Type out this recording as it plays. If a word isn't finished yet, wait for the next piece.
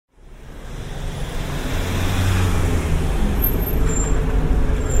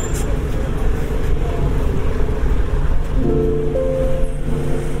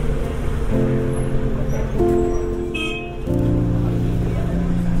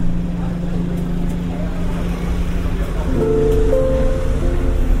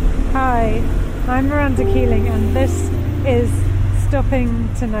I'm Miranda Keeling and this is Stopping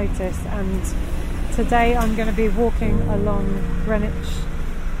to Notice, and today I'm going to be walking along Greenwich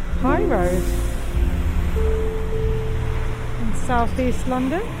High Road in southeast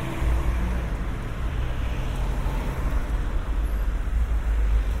London.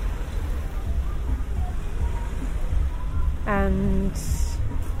 And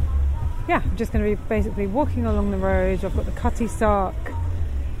yeah, I'm just going to be basically walking along the road. I've got the Cutty Sark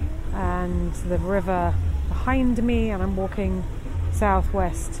and the river behind me, and I'm walking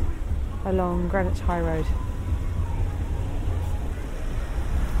southwest along Greenwich High Road.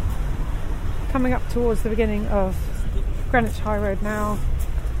 Coming up towards the beginning of Greenwich High Road now.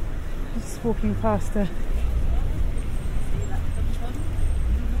 Just walking past the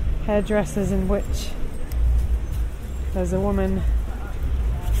hairdressers, in which there's a woman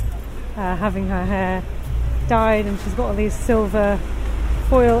having her hair dyed, and she's got all these silver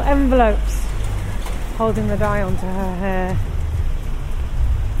foil envelopes holding the dye onto her hair,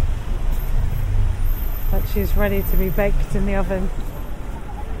 that she's ready to be baked in the oven.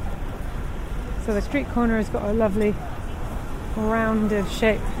 So the street corner has got a lovely rounded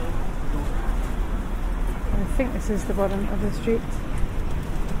shape. I think this is the bottom of the street.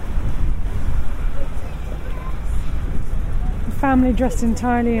 A family dressed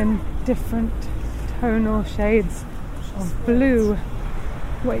entirely in different tonal shades of blue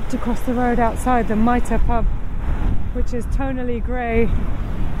wait to cross the road outside the Mitre pub, which is tonally grey.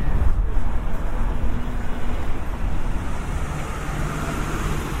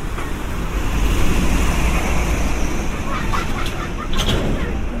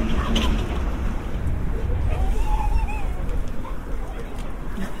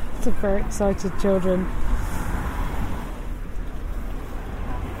 It's a very excited children.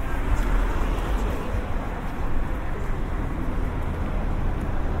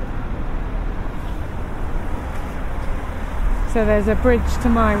 So there's a bridge to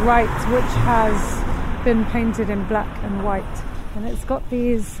my right which has been painted in black and white, and it's got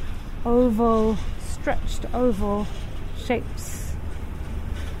these stretched oval shapes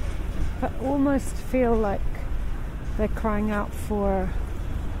that almost feel like they're crying out for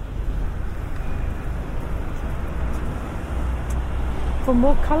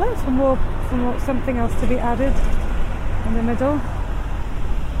more colour, for more something else to be added in the middle.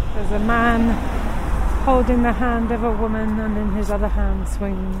 There's a man holding the hand of a woman, and in his other hand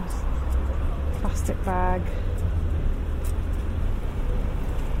swings a plastic bag,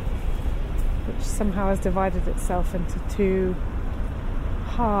 which somehow has divided itself into two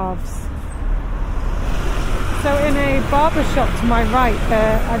halves. So in a barber shop to my right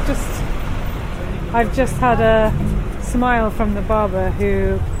there, I've just had a smile from the barber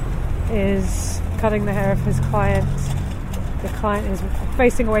who is cutting the hair of his client. The client is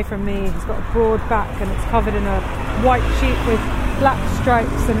facing away from me. He's got a broad back and it's covered in a white sheet with black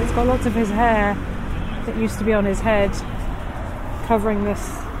stripes, and it's got lots of his hair that used to be on his head covering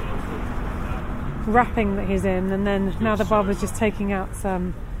this wrapping that he's in. And then now the barber's just taking out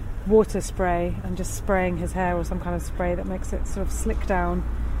some water spray and just spraying his hair with some kind of spray that makes it sort of slick down.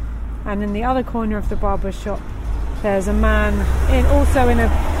 And in the other corner of the barber shop there's a man also in the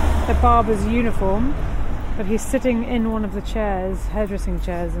barber's uniform, but he's sitting in one of the chairs, hairdressing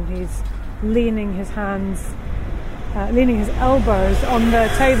chairs, and he's leaning his elbows on the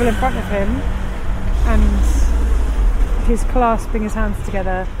table in front of him, and he's clasping his hands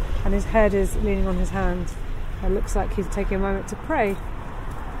together, and his head is leaning on his hand. It looks like he's taking a moment to pray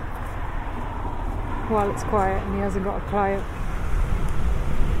while it's quiet and he hasn't got a client.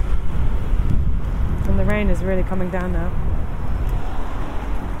 And the rain is really coming down now.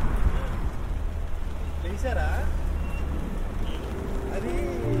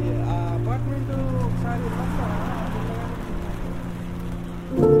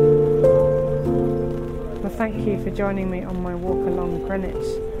 Well, thank you for joining me on my walk along Greenwich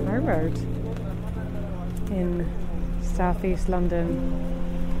High Road in southeast London.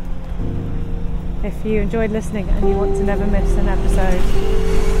 If you enjoyed listening and you want to never miss an episode,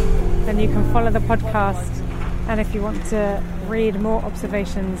 then you can follow the podcast, and if you want to read more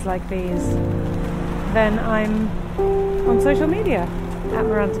observations like these, then I'm on social media at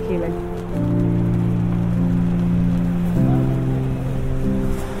Miranda Keeling.